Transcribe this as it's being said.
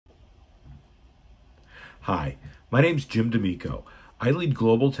Hi, my name's Jim D'Amico. I lead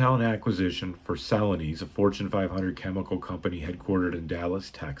global talent acquisition for Celanese, a Fortune 500 chemical company headquartered in Dallas,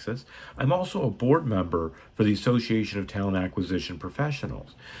 Texas. I'm also a board member for the Association of Talent Acquisition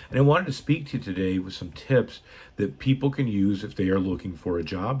Professionals. And I wanted to speak to you today with some tips that people can use if they are looking for a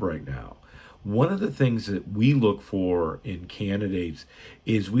job right now. One of the things that we look for in candidates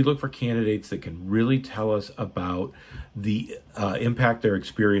is we look for candidates that can really tell us about the impact their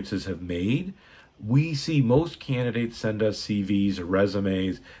experiences have made. We see most candidates send us CVs or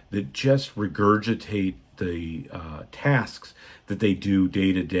resumes that just regurgitate the tasks that they do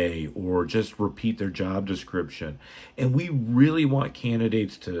day to day or just repeat their job description. And we really want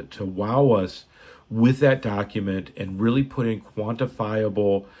candidates to wow us with that document and really put in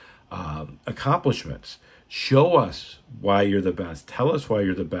quantifiable accomplishments. Show us why you're the best. Tell us why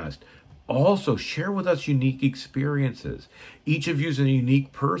you're the best. Also, share with us unique experiences. Each of you is a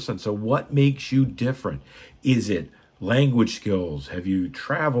unique person. So what makes you different? Is it language skills? Have you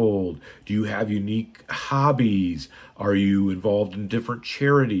traveled? Do you have unique hobbies? Are you involved in different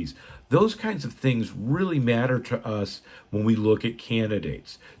charities? Those kinds of things really matter to us when we look at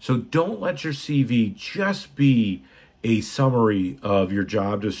candidates. So don't let your CV just be a summary of your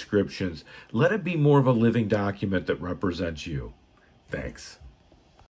job descriptions. Let it be more of a living document that represents you. Thanks.